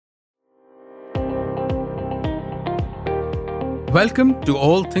Welcome to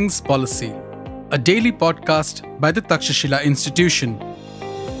All Things Policy, a daily podcast by the Takshashila Institution.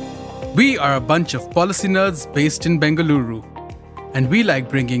 We are a bunch of policy nerds based in Bengaluru, and we like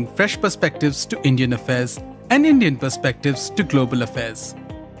bringing fresh perspectives to Indian affairs and Indian perspectives to global affairs.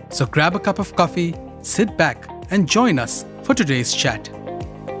 So grab a cup of coffee, sit back, and join us for today's chat.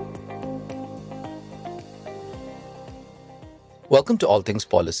 Welcome to All Things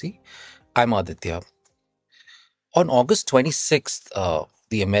Policy. I'm Aditya. On August 26th,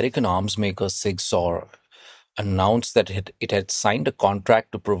 the American arms maker Sig Sauer announced that it had signed a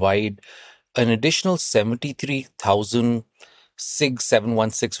contract to provide an additional 73,000 SIG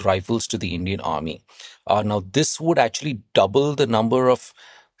 716 rifles to the Indian Army. Now, this would actually double the number of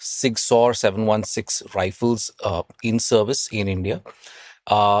Sig Sauer 716 rifles in service in India.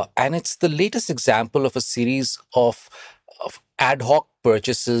 And it's the latest example of a series of ad hoc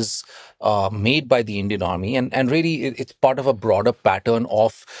purchases made by the Indian Army. And really, it's part of a broader pattern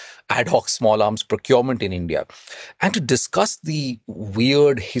of ad hoc small arms procurement in India. And to discuss the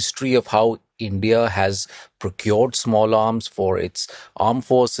weird history of how India has procured small arms for its armed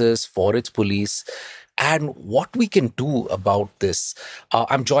forces, for its police, and what we can do about this.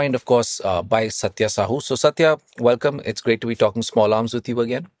 I'm joined, of course, by Satya Sahu. So, Satya, welcome. It's great to be talking small arms with you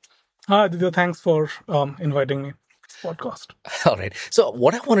again. Hi, Aditya. Thanks for inviting me. Podcast. All right. So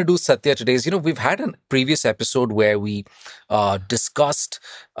what I want to do, Satya, today is, we've had a previous episode where we discussed,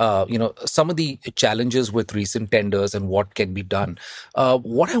 some of the challenges with recent tenders and what can be done.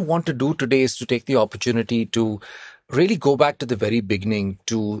 What I want to do today is to take the opportunity to really go back to the very beginning,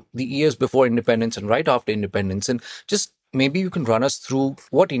 to the years before independence and right after independence. And just maybe you can run us through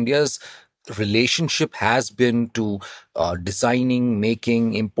what India's relationship has been to designing,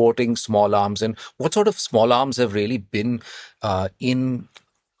 making, importing small arms, and what sort of small arms have really been in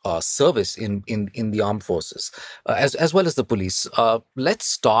service in the armed forces, as well as the police. Let's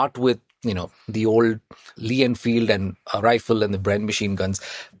start with the old Lee Enfield and rifle and the Bren machine guns.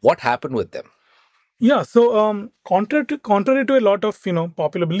 What happened with them? Yeah, so contrary to a lot of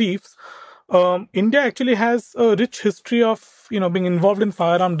popular beliefs, India actually has a rich history of being involved in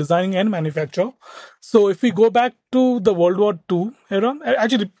firearm designing and manufacture. So if we go back to the World War II era,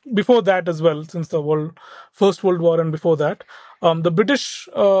 actually before that as well, since the First World War and before that, the British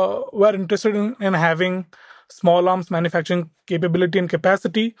were interested in having small arms manufacturing capability and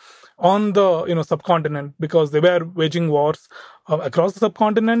capacity on the subcontinent, because they were waging wars across the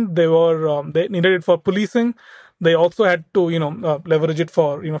subcontinent. They needed it for policing. They also had to, leverage it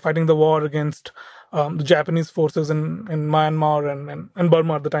for, fighting the war against the Japanese forces in Myanmar and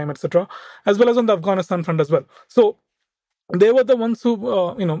Burma at the time, etc., as well as on the Afghanistan front as well. So they were the ones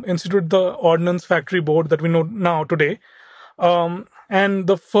who, instituted the Ordnance Factory Board that we know now today. And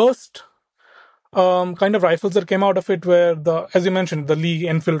the first kind of rifles that came out of it were as you mentioned, the Lee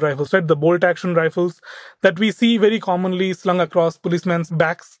Enfield rifles, right? The bolt action rifles that we see very commonly slung across policemen's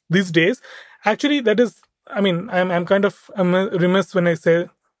backs these days. Actually, that is, I'm kind of remiss when I say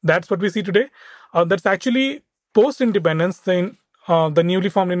that's what we see today. That's actually post-independence, the newly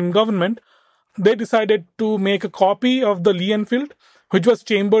formed Indian government, they decided to make a copy of the Lee Enfield, which was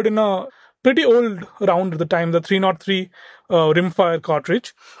chambered in a pretty old round at the time, the 303 rimfire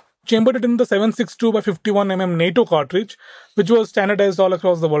cartridge. Chambered it in the 7.62 by 51mm NATO cartridge, which was standardized all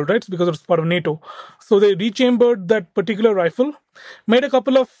across the world, right? Because it was part of NATO. So they rechambered that particular rifle, made a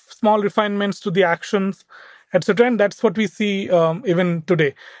couple of small refinements to the actions, etc. And that's what we see even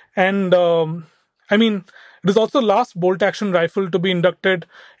today. And it is also the last bolt-action rifle to be inducted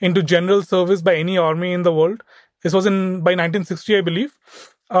into general service by any army in the world. This was by 1960, I believe.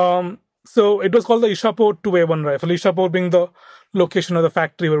 So it was called the Ishapur 2A1 rifle, Ishapur being the location of the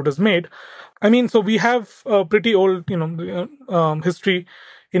factory where it was made. So we have a pretty old, history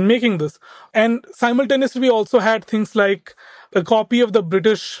in making this. And simultaneously, we also had things like a copy of the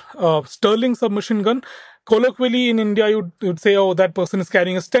British Sterling submachine gun. Colloquially in India, you'd say, oh, that person is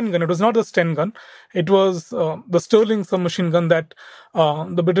carrying a Sten gun. It was not a Sten gun. It was the Sterling submachine gun that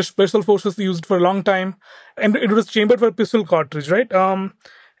the British Special Forces used for a long time. And it was chambered for a pistol cartridge, right?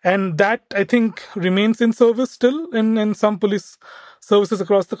 And that, I think, remains in service still in some police services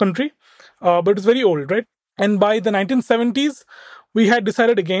across the country. But it's very old, right? And by the 1970s, we had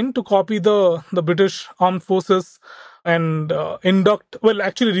decided again to copy the British Armed Forces and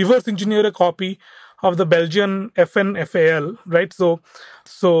reverse engineer a copy of the Belgian FN-FAL, right? So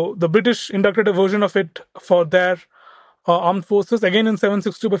the British inducted a version of it for their armed forces, again in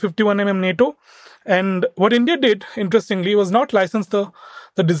 7.62 by 51mm NATO. And what India did, interestingly, was not license the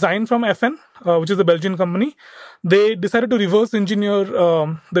design from FN, which is the Belgian company. They decided to reverse engineer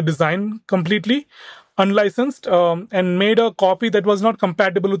the design completely unlicensed, and made a copy that was not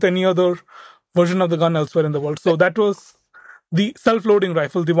compatible with any other version of the gun elsewhere in the world. So that was the self-loading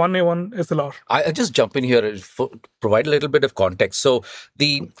rifle, the 1A1 SLR. I just jump in here and provide a little bit of context. So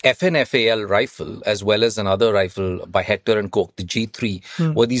the FNFAL rifle, as well as another rifle by Hector and Koch, the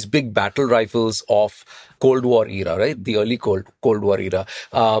G3, were these big battle rifles of Cold War era, right? The early Cold War era.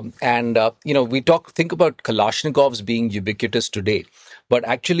 We think about Kalashnikovs being ubiquitous today. But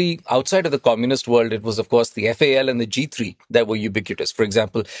actually, outside of the communist world, it was, of course, the FAL and the G3 that were ubiquitous. For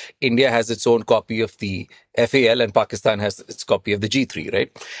example, India has its own copy of the FAL and Pakistan has its copy of the G3, right?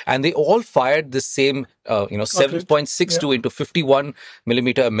 And they all fired the same, 7.62 into 51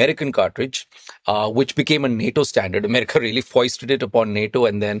 millimeter American cartridge, which became a NATO standard. America really foisted it upon NATO,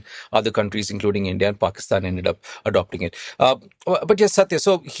 and then other countries, including India and Pakistan, ended up adopting it. But yes, Satya,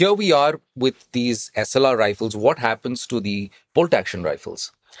 so here we are with these SLR rifles. What happens to the bolt action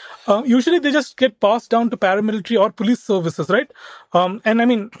rifles? Usually they just get passed down to paramilitary or police services, right? And I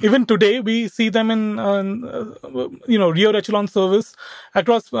mean, even today we see them in, rear echelon service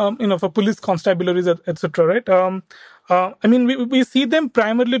across, for police constabularies, etc. Right? We see them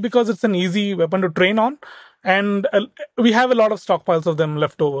primarily because it's an easy weapon to train on, and we have a lot of stockpiles of them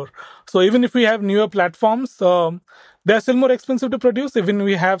left over. So even if we have newer platforms, they're still more expensive to produce. Even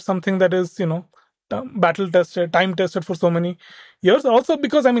we have something that is, battle tested, time tested for so many years. Also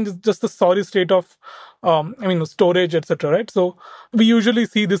because, it's just the sorry state of, storage, etc. Right? So we usually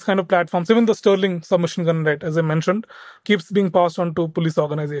see this kind of platforms. Even the Sterling submachine gun, right, as I mentioned, keeps being passed on to police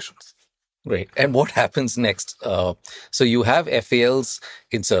organizations. Great. And what happens next? So you have FALs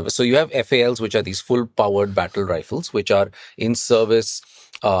in service. So you have FALs, which are these full-powered battle rifles, which are in service,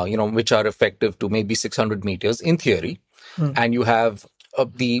 which are effective to maybe 600 meters in theory. And you have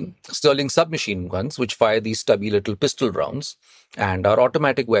the Sterling submachine guns, which fire these stubby little pistol rounds. And our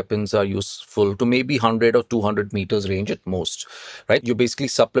automatic weapons are useful to maybe 100 or 200 meters range at most, right? You're basically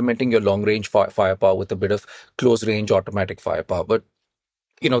supplementing your long-range firepower with a bit of close-range automatic firepower. But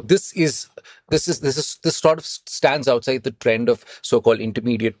this sort of stands outside the trend of so-called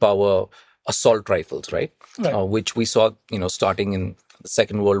intermediate power assault rifles, right? Which we saw, starting in the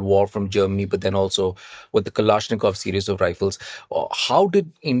Second World War from Germany, but then also with the Kalashnikov series of rifles. How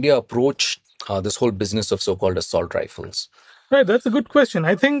did India approach this whole business of so-called assault rifles? Right, that's a good question.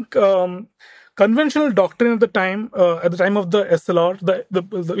 I think conventional doctrine at the time of the SLR,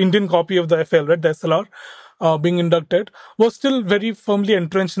 the Indian copy of the FL, right, the SLR, being inducted, was still very firmly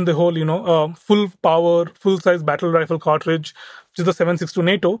entrenched in the whole, full power, full size battle rifle cartridge, which is the 7.62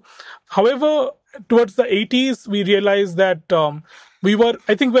 NATO. However, towards the 80s, we realized that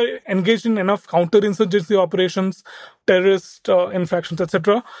we're engaged in enough counterinsurgency operations, terrorist infractions,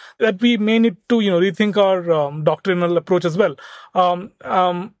 etc., that we may need to, rethink our doctrinal approach as well.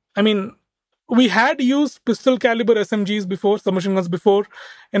 We had used pistol caliber SMGs before, submachine guns before,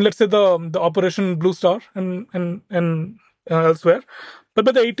 and let's say the Operation Blue Star and elsewhere. But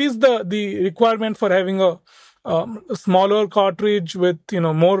by the 80s, the requirement for having a smaller cartridge with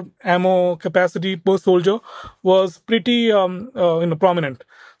more ammo capacity per soldier was pretty prominent.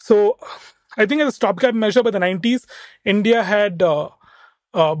 So I think as a stopgap measure, by the 90s, India had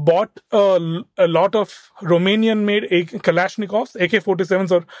bought a lot of Romanian-made Kalashnikovs,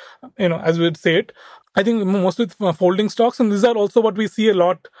 AK-47s, or as we would say it. I think mostly folding stocks, and these are also what we see a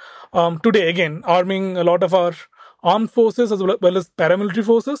lot today. Again, arming a lot of our armed forces as well as paramilitary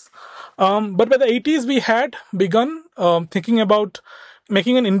forces. But by the 80s, we had begun thinking about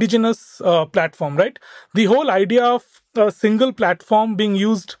making an indigenous platform, right? The whole idea of a single platform being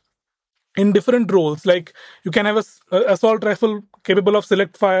used in different roles, like you can have a assault rifle capable of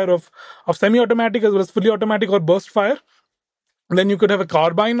select fire of semi-automatic as well as fully automatic or burst fire. Then you could have a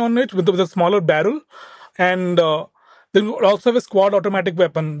carbine on it with a smaller barrel, and then you would also have a squad automatic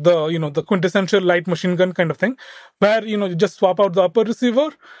weapon, the quintessential light machine gun kind of thing, where you just swap out the upper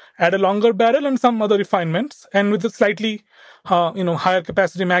receiver, add a longer barrel and some other refinements, and with a slightly higher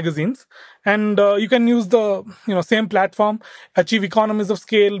capacity magazines, and you can use the same platform, achieve economies of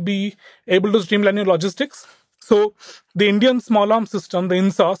scale, be able to streamline your logistics. So the Indian small arms system, the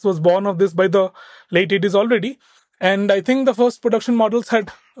INSAS, was born of this by the late 80s already, and I think the first production models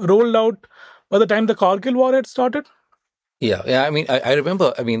had rolled out by the time the Kargil war had started. Yeah. I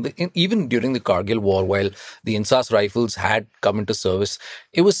remember. Even during the Kargil war, while the INSAS rifles had come into service,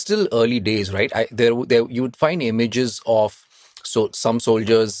 it was still early days, right? There you would find images of some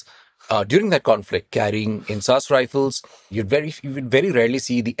soldiers during that conflict carrying INSAS rifles. You would very rarely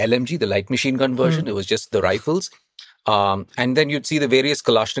see the LMG, the light machine gun version. It was just the rifles. And then you'd see the various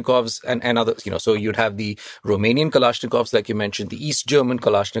Kalashnikovs and others, so you'd have the Romanian Kalashnikovs, like you mentioned, the East German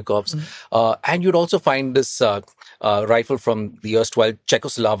Kalashnikovs. And you'd also find this rifle from the erstwhile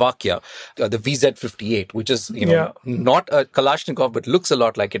Czechoslovakia, the VZ-58, which is, not a Kalashnikov, but looks a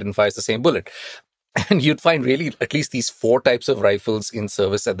lot like it and fires the same bullet. And you'd find really at least these 4 types of rifles in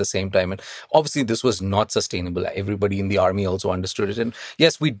service at the same time. And obviously, this was not sustainable. Everybody in the army also understood it. And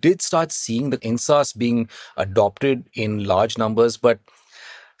yes, we did start seeing the INSAS being adopted in large numbers. But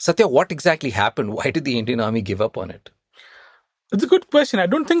Satya, what exactly happened? Why did the Indian Army give up on it? It's a good question. I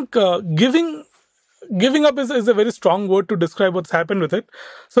don't think giving up is a very strong word to describe what's happened with it.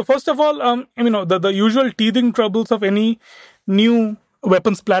 So first of all, the usual teething troubles of any new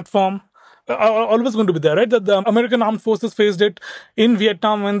weapons platform are always going to be there, right? The American armed forces faced it in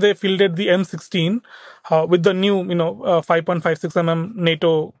Vietnam when they fielded the M16 with the new, 5.56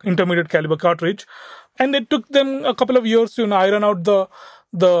 NATO intermediate caliber cartridge. And it took them a couple of years to iron out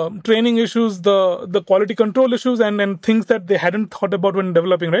the training issues, the quality control issues, and things that they hadn't thought about when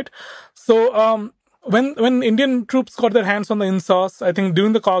developing, right? So when Indian troops got their hands on the INSAS, I think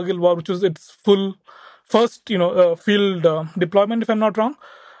during the Kargil war, which was its first field deployment, if I'm not wrong,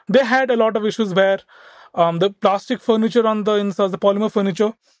 they had a lot of issues where the plastic furniture on the INSAS, the polymer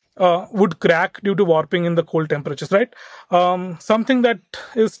furniture, would crack due to warping in the cold temperatures, right? Something that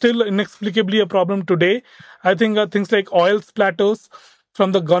is still inexplicably a problem today, I think, are things like oil splatters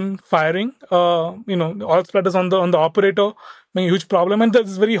from the gun firing. Oil splatters on the operator being a huge problem, and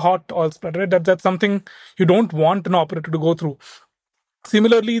that's very hot oil splatter, right? That's something you don't want an operator to go through.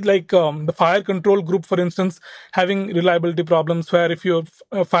 Similarly, like the fire control group, for instance, having reliability problems where if you're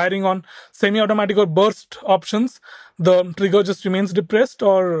firing on semi-automatic or burst options, the trigger just remains depressed,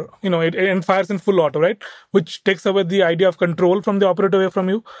 or it fires in full auto, right? Which takes away the idea of control from the operator away from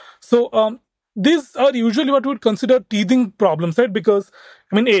you. So these are usually what we would consider teething problems, right? Because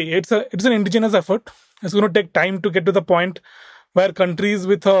it's an indigenous effort. It's going to take time to get to the point where countries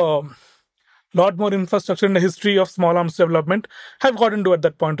with a lot more infrastructure in the history of small arms development have gotten to at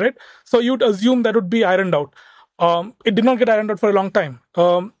that point, right? So you'd assume that would be ironed out. It did not get ironed out for a long time.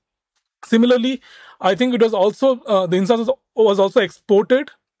 Similarly, I think it was also, the INSAS was also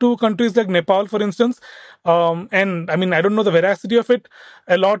exported to countries like Nepal, for instance. And I don't know the veracity of it.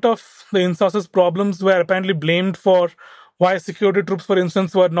 A lot of the INSAS's problems were apparently blamed for why security troops, for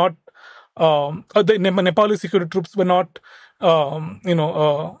instance, were not, the Nepali security troops were not,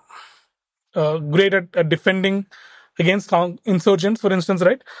 great at defending against insurgents, for instance,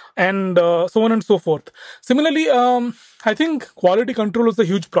 right? And so on and so forth. Similarly, I think quality control is a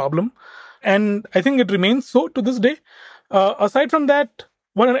huge problem. And I think it remains so to this day. Aside from that,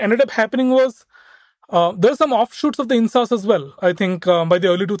 what ended up happening was there are some offshoots of the INSAS as well. I think by the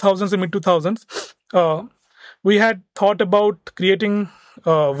early 2000s and mid 2000s, we had thought about creating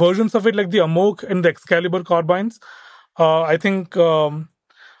versions of it like the Amok and the Excalibur carbines. I think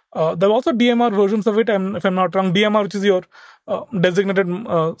there are also DMR versions of it, if I'm not wrong. DMR, which is your designated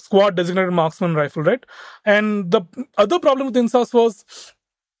squad designated marksman rifle, right? And the other problem with INSAS was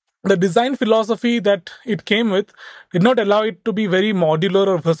the design philosophy that it came with did not allow it to be very modular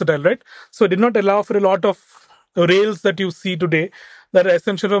or versatile, right? So it did not allow for a lot of rails that you see today that are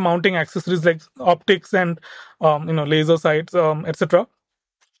essential for mounting accessories like optics and laser sights, etc.,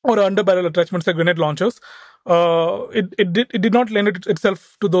 or underbarrel attachments like grenade launchers. It did not lend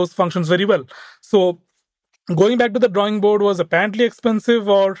itself to those functions very well. So going back to the drawing board was apparently expensive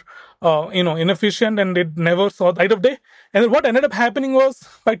or inefficient, and it never saw the light of day. And then what ended up happening was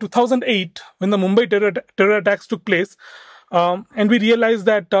by 2008, when the Mumbai terror attacks took place, and we realized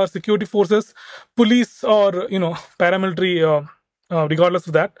that our security forces, police or paramilitary, regardless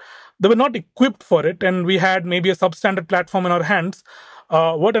of that, they were not equipped for it, and we had maybe a substandard platform in our hands.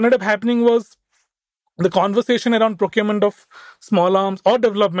 What ended up happening was the conversation around procurement of small arms or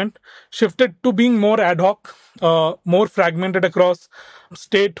development shifted to being more ad hoc, more fragmented across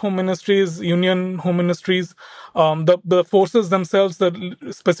state home ministries, union home ministries, the forces themselves, the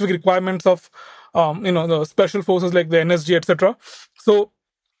specific requirements of the special forces like the NSG, etc. So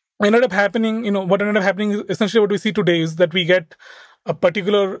what ended up happening is essentially what we see today is that we get a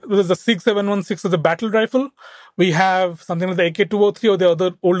particular, there's a 6716 as a battle rifle. We have something like the AK-203 or the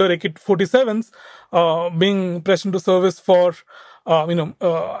other older AK-47s being pressed into service for,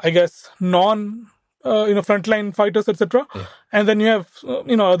 I guess, frontline fighters, etc. Yeah. And then you have,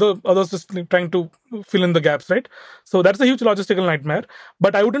 others just trying to fill in the gaps, right? So that's a huge logistical nightmare.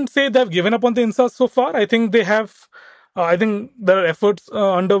 But I wouldn't say they've given up on the INSAS so far. I think they have. I think there are efforts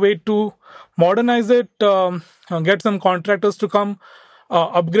underway to modernize it, get some contractors to come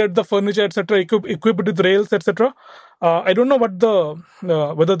upgrade the furniture, etc., equip it with rails, etc. I don't know what the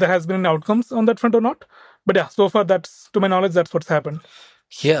whether there has been any outcomes on that front or not, but yeah, so far that's, to my knowledge, that's what's happened.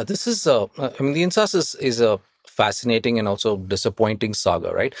 Yeah, this is, I mean, the INSAS is a fascinating and also disappointing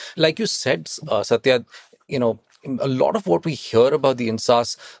saga, right? Like you said, Satya, you know, a lot of what we hear about the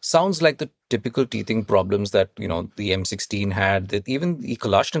INSAS sounds like the typical teething problems that, the M16 had, that even the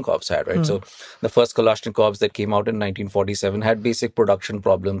Kalashnikovs had, right? So the first Kalashnikovs that came out in 1947 had basic production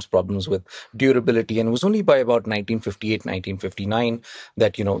problems with durability. And it was only by about 1958, 1959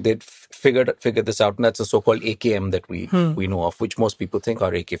 that, they'd figured this out. And that's the so-called AKM that we know of, which most people think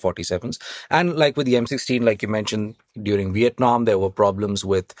are AK-47s. And like with the M16, like you mentioned, during Vietnam, there were problems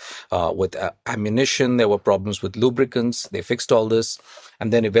with ammunition. There were problems with lubricants. They fixed all this.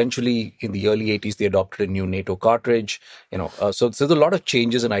 And then eventually in the early 80s, they adopted a new NATO cartridge. So there's a lot of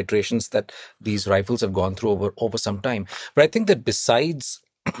changes and iterations that these rifles have gone through over some time. But I think that besides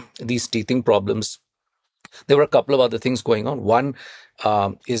these teething problems, there were a couple of other things going on. One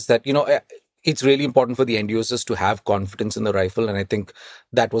is that, it's really important for the end users to have confidence in the rifle. And I think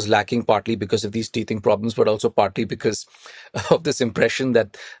that was lacking partly because of these teething problems, but also partly because of this impression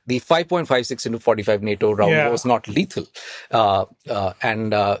that the 5.56 into 45 NATO round was not lethal.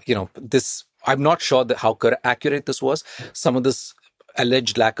 This, I'm not sure that how accurate this was. Some of this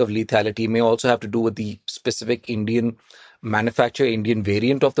alleged lack of lethality may also have to do with the specific Indian manufacturer, Indian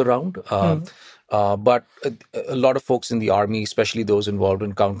variant of the round. But a lot of folks in the army, especially those involved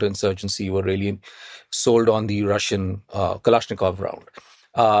in counterinsurgency, were really sold on the Russian Kalashnikov round.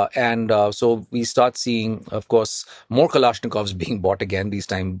 So we start seeing, of course, more Kalashnikovs being bought again, this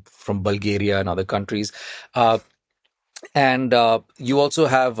time from Bulgaria and other countries. And you also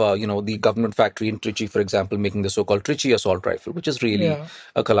have, the government factory in Trichy, for example, making the so-called Trichy assault rifle, which is really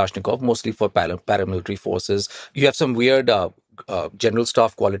a Kalashnikov, mostly for paramilitary forces. You have some weird general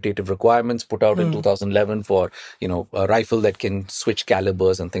staff qualitative requirements put out in 2011 for, a rifle that can switch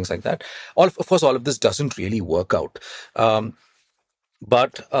calibers and things like that. Of course, all of this doesn't really work out.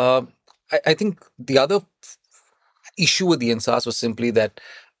 But I think the other issue with the INSAS was simply that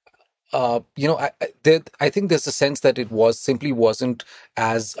I think there's a sense that it wasn't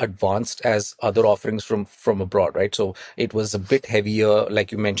as advanced as other offerings from abroad, right? So it was a bit heavier,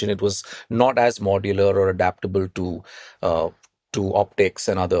 like you mentioned. It was not as modular or adaptable to optics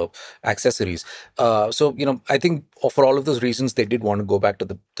and other accessories. I think for all of those reasons, they did want to go back to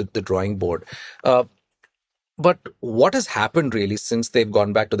the drawing board. But what has happened really since they've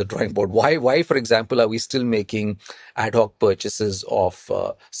gone back to the drawing board? Why, for example, are we still making ad hoc purchases of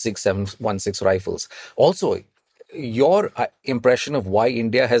 6716 rifles? Also, your impression of why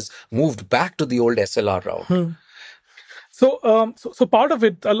India has moved back to the old SLR round? So part of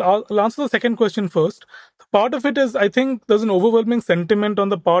it, I'll answer the second question first. Part of it is, I think there's an overwhelming sentiment on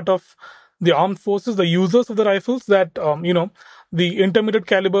the part of the armed forces, the users of the rifles, that the intermediate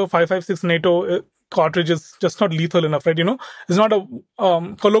caliber 5.56 NATO cartridge is just not lethal enough, right? It's not a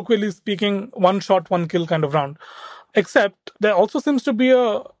colloquially speaking one shot, one kill kind of round. Except there also seems to be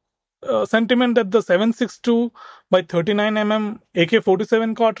a sentiment that the 7.62 by 39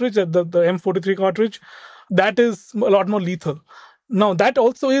 AK-47 cartridge, the M43 cartridge, that is a lot more lethal. Now that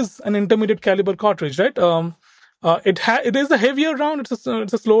also is an intermediate caliber cartridge, right? It is a heavier round. It's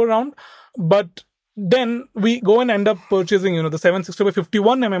a slower round, but then we go and end up purchasing, the 7.62 by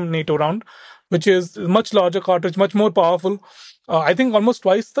 51 NATO round, which is a much larger cartridge, much more powerful. I think almost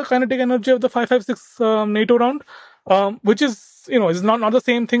twice the kinetic energy of the 5.56 NATO round, which is, is not the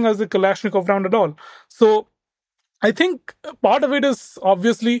same thing as the Kalashnikov round at all. So I think part of it is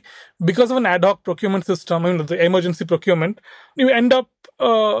obviously because of an ad hoc procurement system, the emergency procurement, you end up,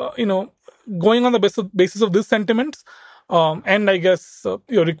 going on the basis of these sentiments. And I guess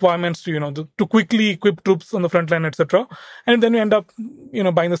your requirements to to quickly equip troops on the front line, etc. And then you end up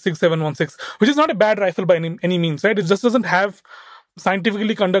buying the 6716, which is not a bad rifle by any means, right? It just doesn't have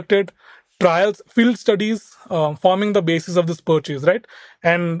scientifically conducted trials, field studies forming the basis of this purchase, right?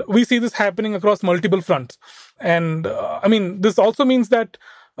 And we see this happening across multiple fronts. And this also means that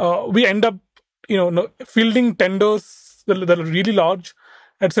we end up fielding tenders that are really large,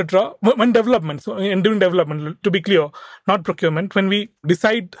 etc. When development, so in doing development, to be clear, not procurement, when we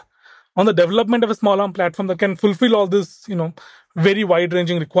decide on the development of a small arm platform that can fulfill all this, very wide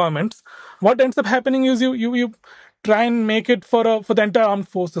ranging requirements, what ends up happening is you try and make it for the entire armed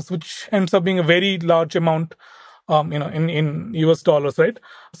forces, which ends up being a very large amount, in US dollars, right?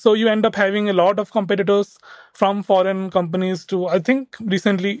 So you end up having a lot of competitors from foreign companies to, I think,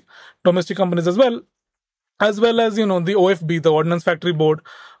 recently domestic companies as well as the OFB, the Ordnance Factory Board,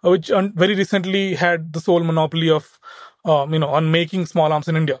 which very recently had the sole monopoly of on making small arms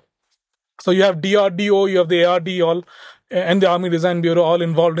in India. So you have DRDO, you have the ARD, all, and the Army Design Bureau all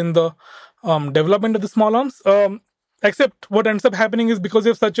involved in the development of the small arms. Except what ends up happening is because you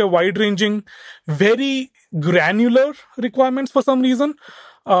have such a wide-ranging, very granular requirements for some reason.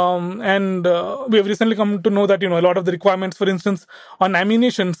 And we have recently come to know that a lot of the requirements, for instance, on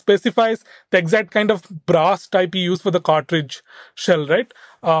ammunition specifies the exact kind of brass type you use for the cartridge shell, right?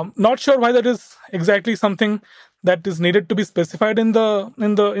 Not sure why that is exactly something that is needed to be specified in the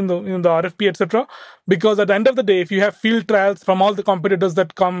RFP, etc. Because at the end of the day, if you have field trials from all the competitors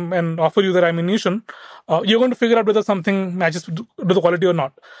that come and offer you their ammunition, you're going to figure out whether something matches to the quality or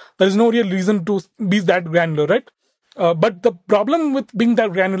not. There is no real reason to be that granular, right? But the problem with being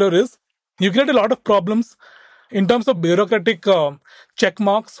that granular is you create a lot of problems in terms of bureaucratic check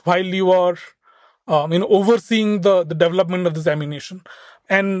marks while you are overseeing the development of this ammunition.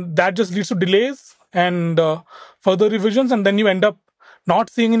 And that just leads to delays and further revisions, and then you end up not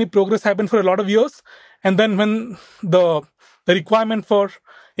seeing any progress happen for a lot of years. And then when the requirement for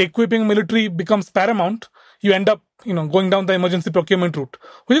equipping military becomes paramount, you end up going down the emergency procurement route,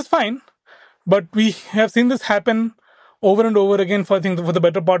 which is fine. But we have seen this happen over and over again for, I think, for the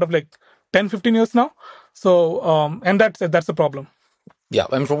better part of like 10, 15 years now. So, and that's a problem. Yeah,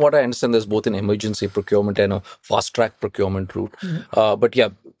 and from what I understand, there's both an emergency procurement and a fast-track procurement route. But yeah,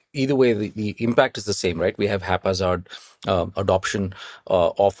 either way, the impact is the same, right? We have haphazard adoption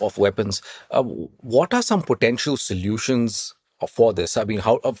of weapons. What are some potential solutions for this? I mean,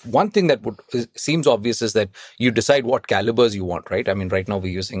 one thing that seems obvious is that you decide what calibers you want, right? I mean, right now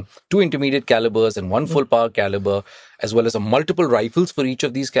we're using 2 intermediate calibers and 1 full power caliber, as well as multiple rifles for each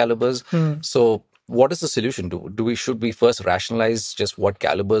of these calibers. So what is the solution? Should we first rationalize just what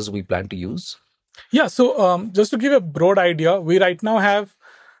calibers we plan to use? Yeah, so just to give a broad idea, we right now have,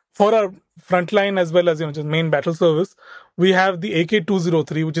 for our frontline as well as just main battle service, we have the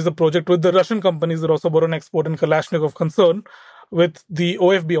AK-203, which is a project with the Russian companies, the Rosoboron Export and Kalashnikov of concern, with the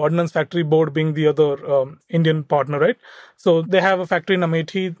OFB, Ordnance Factory Board, being the other Indian partner, right? So they have a factory in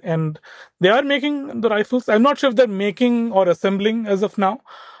Amethi, and they are making the rifles. I'm not sure if they're making or assembling as of now.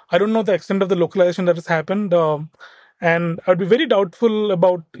 I don't know the extent of the localization that has happened. And I'd be very doubtful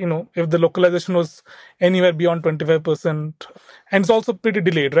about, if the localization was anywhere beyond 25%. And it's also pretty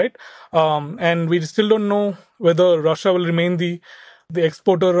delayed, right? And we still don't know whether Russia will remain the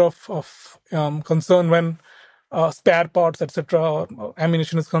exporter of concern when spare parts, etc., or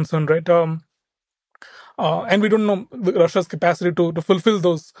ammunition is concerned, right? And we don't know Russia's capacity to fulfill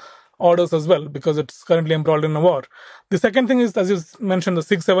those orders as well, because it's currently embroiled in a war. The second thing is, as you mentioned, the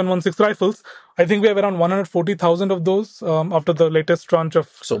 6716 rifles. I think we have around 140,000 of those after the latest tranche of...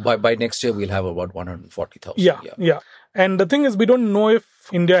 So by next year, we'll have about 140,000. Yeah. And the thing is, we don't know if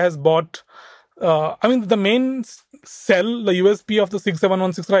India has bought... the main sell, the USP of the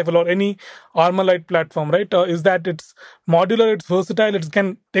 6716 rifle or any Armalite platform, right, is that it's modular, it's versatile, it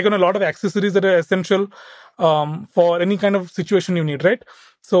can take on a lot of accessories that are essential for any kind of situation you need, right?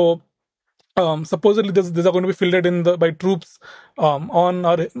 So supposedly these are going to be fielded by troops on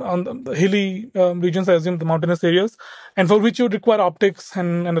the hilly regions, I assume the mountainous areas, and for which you would require optics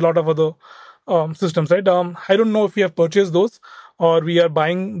and a lot of other systems, right? I don't know if we have purchased those or we are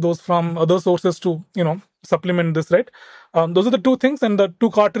buying those from other sources to supplement this, right? Those are the two things, and the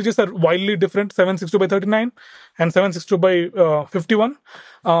two cartridges are wildly different: 762 by 39 and 762 by 51.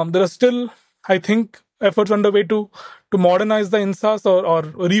 There are still, I think, efforts underway to modernize the INSAS or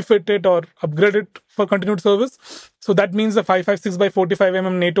refit it or upgrade it for continued service. So that means the 5.56 by 45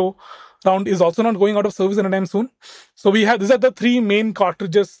 NATO round is also not going out of service anytime soon. So these are the 3 main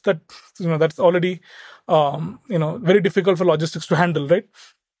cartridges that that's already very difficult for logistics to handle, right?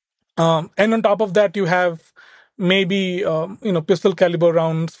 And on top of that, you have maybe pistol caliber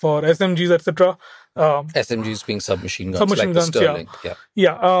rounds for SMGs, etc. SMGs being submachine guns, Sterling.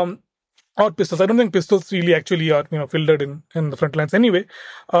 Yeah. Or pistols. I don't think pistols really actually are fielded in the front lines anyway.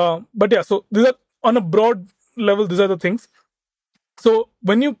 But yeah, so these are on a broad level. These are the things. So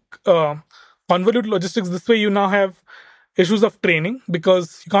when you convolute logistics this way, you now have issues of training,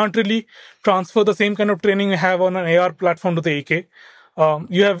 because you can't really transfer the same kind of training you have on an AR platform to the AK.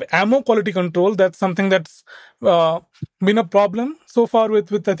 You have ammo quality control. That's something that's been a problem so far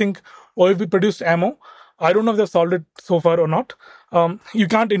with I think OFB produced ammo. I don't know if they've solved it so far or not. You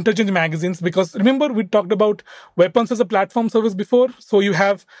can't interchange magazines, because remember we talked about weapons as a platform service before. So you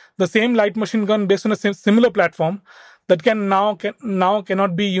have the same light machine gun based on a similar platform that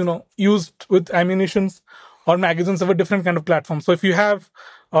cannot be used with ammunitions or magazines of a different kind of platform. So if you have,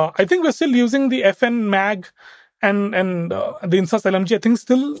 I think we're still using the FN mag and the INSAS LMG, I think,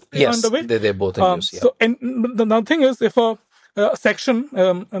 still Yes, underway. they're both in use. Yeah. So, and the another thing is, if a section,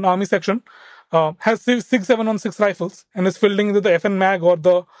 an army section, has 6716 rifles and is fielding with the FN mag or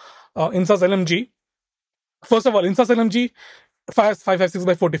the INSAS LMG, first of all, INSAS LMG fires 556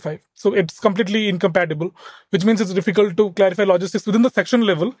 by 45, so it's completely incompatible, which means it's difficult to clarify logistics within the section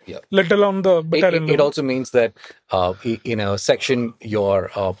level, Yeah. let alone the It, battalion it level. also means that in a section, your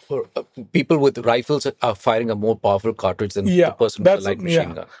people with rifles are firing a more powerful cartridge than the person with a light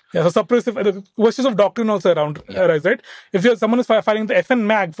machine gun. Yeah, so suppressive the questions of doctrine also arise, right? If someone is firing the FN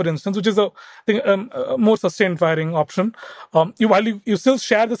mag, for instance, which is a more sustained firing option, while you still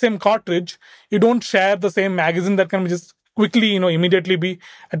share the same cartridge, you don't share the same magazine that can be just quickly, immediately be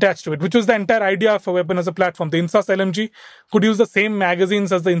attached to it, which was the entire idea of a weapon as a platform. The INSAS LMG could use the same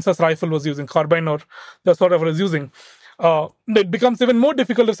magazines as the INSAS rifle was using, carbine or that's whatever is using. It becomes even more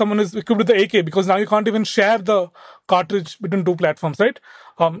difficult if someone is equipped with the AK, because now you can't even share the cartridge between two platforms, right?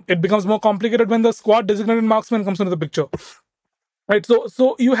 It becomes more complicated when the squad designated marksman comes into the picture. Right,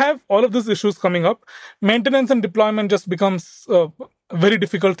 so you have all of these issues coming up. Maintenance and deployment just becomes a very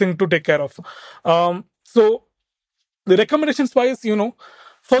difficult thing to take care of. So the recommendations wise,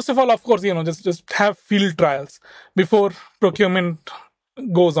 first of all, of course, just have field trials before procurement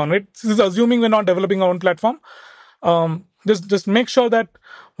goes on. Right, this is assuming we're not developing our own platform. Just make sure that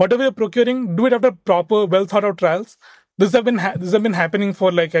whatever you're procuring, do it after proper, well thought out trials. This have been happening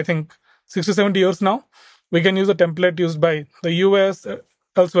for, like, I think 60, 70 years now. We can use a template used by the US,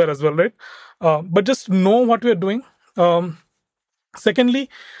 elsewhere as well, right? But just know what we're doing.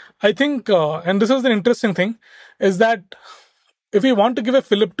 Secondly, I think, and this is the interesting thing, is that if we want to give a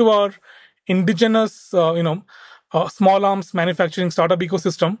fillip to our indigenous, small arms manufacturing startup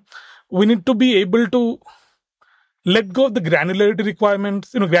ecosystem, we need to be able to let go of the granularity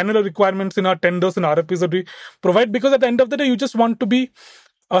requirements, granular requirements in our tenders and RFPs that we provide, because at the end of the day, you just want to be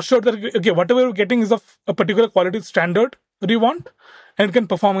assured that, okay, whatever you're getting is of a particular quality standard that you want, and it can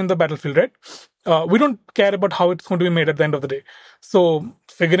perform in the battlefield, right? We don't care about how it's going to be made at the end of the day. So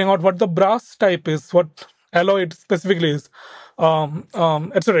figuring out what the brass type is, what alloy it specifically is,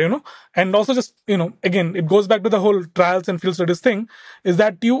 etc. And also just, again, it goes back to the whole trials and field studies thing, is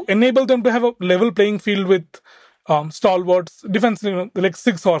that you enable them to have a level playing field with stalwarts, defense, like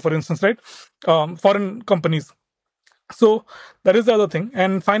SIGSOR, for instance, right? Foreign companies. So that is the other thing.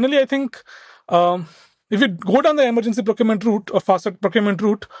 And finally, I think if you go down the emergency procurement route or fast track procurement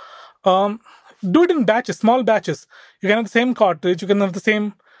route, do it in batches, small batches. You can have the same cartridge, you can have the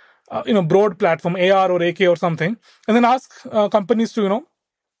same, broad platform, AR or AK or something, and then ask companies to,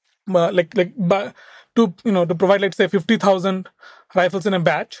 to provide, let's say, 50,000 rifles in a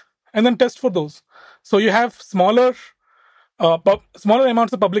batch, and then test for those. So you have smaller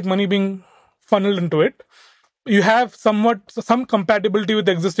amounts of public money being funneled into it. You have some compatibility with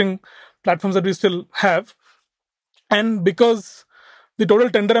the existing platforms that we still have, and because the total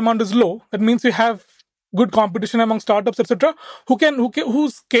tender amount is low, that means you have good competition among startups, etc.,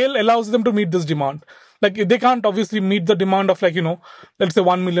 whose scale allows them to meet this demand. Like, they can't obviously meet the demand of, like, let's say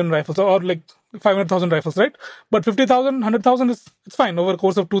 1 million rifles or like 500,000 rifles, right? But 50,000, 100,000 it's fine over the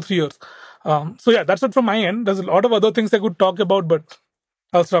course of 2-3 years. So yeah, that's it from my end. There's a lot of other things I could talk about, but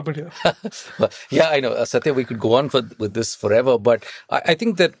I'll stop it here. Yeah, I know, Satya, we could go on with this forever, but I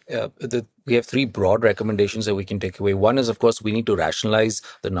think that we have 3 broad recommendations that we can take away. One is, of course, we need to rationalize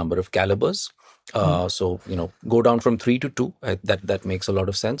the number of calibers. So, go down from 3 to 2. That makes a lot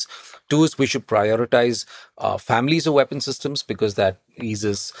of sense. 2 is we should prioritize families of weapon systems, because that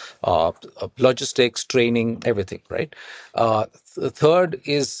eases logistics, training, everything, right? The third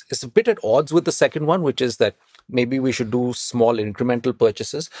is a bit at odds with the second one, which is that maybe we should do small incremental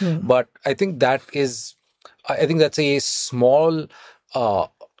purchases. But I think that's a small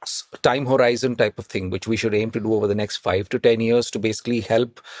time horizon type of thing, which we should aim to do over the next 5 to 10 years to basically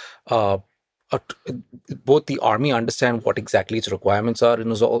help both the army understand what exactly its requirements are,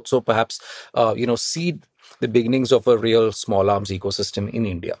 and also perhaps seed the beginnings of a real small arms ecosystem in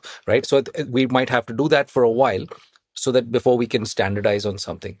India, right? So we might have to do that for a while, so that before we can standardize on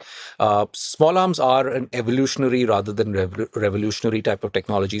something. Small arms are an evolutionary rather than revolutionary type of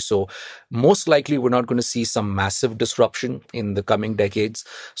technology. So most likely we're not going to see some massive disruption in the coming decades.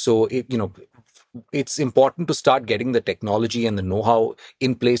 So it's important to start getting the technology and the know-how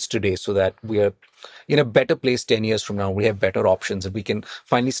in place today, so that we are in a better place 10 years from now. We have better options, and we can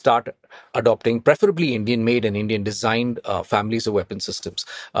finally start adopting preferably Indian-made and Indian-designed families of weapon systems.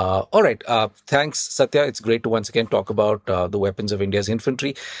 All right. Thanks, Satya. It's great to once again talk about the weapons of India's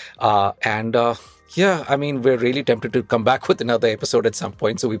infantry. Yeah, I mean, we're really tempted to come back with another episode at some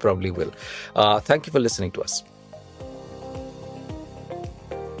point, so we probably will. Thank you for listening to us.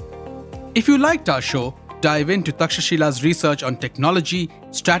 If you liked our show, dive into Takshashila's research on technology,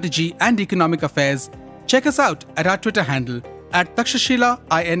 strategy, and economic affairs. Check us out at our Twitter handle @Takshashila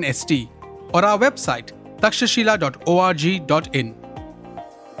INST or our website takshashila.org.in.